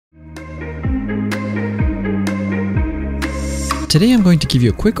Today I'm going to give you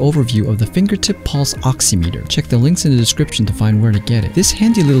a quick overview of the Fingertip Pulse Oximeter. Check the links in the description to find where to get it. This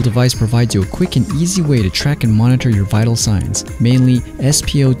handy little device provides you a quick and easy way to track and monitor your vital signs, mainly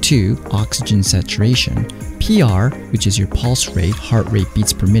SPO2, oxygen saturation, PR, which is your pulse rate, heart rate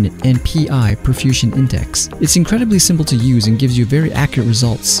beats per minute, and PI, perfusion index. It's incredibly simple to use and gives you very accurate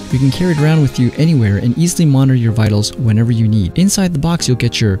results. You can carry it around with you anywhere and easily monitor your vitals whenever you need. Inside the box you'll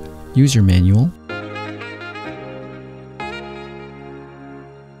get your user manual,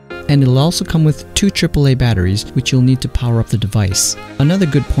 and it'll also come with 2 AAA batteries, which you'll need to power up the device. Another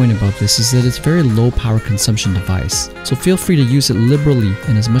good point about this is that it's a very low power consumption device, so feel free to use it liberally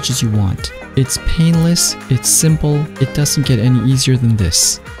and as much as you want. It's painless, it's simple, it doesn't get any easier than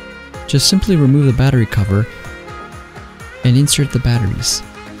this. Just simply remove the battery cover and insert the batteries.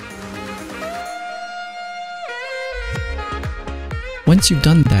 Once you've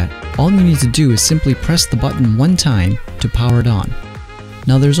done that, all you need to do is simply press the button one time to power it on.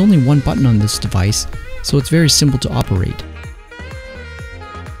 Now there's only one button on this device, so it's very simple to operate.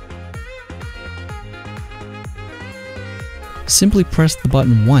 Simply press the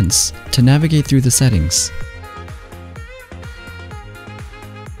button once to navigate through the settings.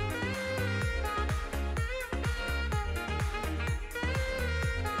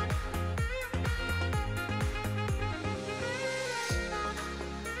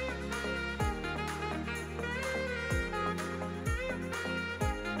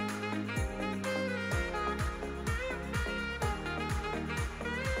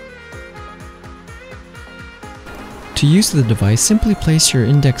 To use the device, simply place your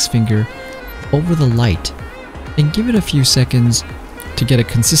index finger over the light and give it a few seconds to get a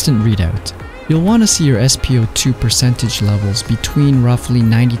consistent readout. You'll want to see your SPO2 percentage levels between roughly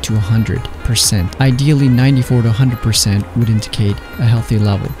 90 to 100%. Ideally 94 to 100% would indicate a healthy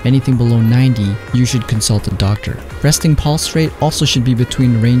level. Anything below 90, you should consult a doctor. Resting pulse rate also should be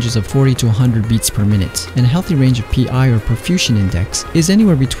between ranges of 40 to 100 beats per minute, and a healthy range of PI or perfusion index is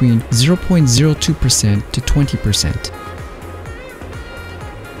anywhere between 0.02% to 20%.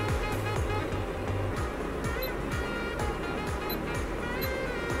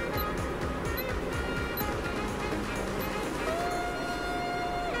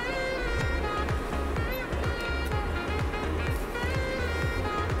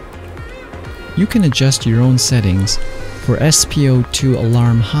 You can adjust your own settings for SPO2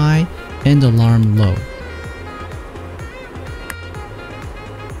 alarm high and alarm low,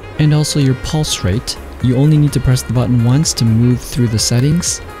 and also your pulse rate. You only need to press the button once to move through the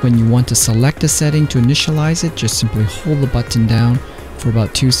settings. When you want to select a setting to initialize it, just simply hold the button down for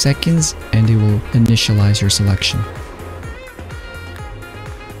about 2 seconds and it will initialize your selection.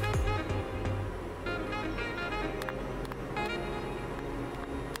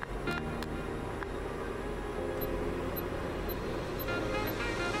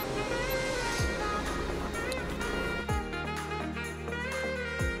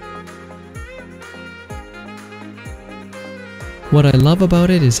 What I love about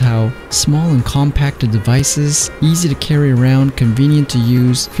it is how small and compact the device is, easy to carry around, convenient to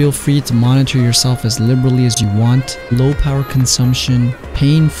use, feel free to monitor yourself as liberally as you want, low power consumption,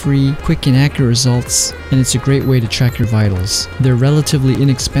 pain-free, quick and accurate results, and it's a great way to track your vitals. They're relatively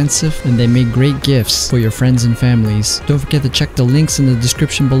inexpensive and they make great gifts for your friends and families. Don't forget to check the links in the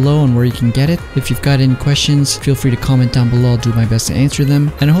description below on where you can get it. If you've got any questions, feel free to comment down below. I'll do my best to answer them,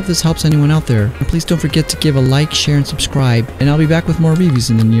 and I hope this helps anyone out there. And please don't forget to give a like, share, and subscribe, and I'll be back with more reviews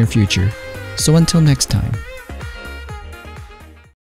in the near future. So until next time.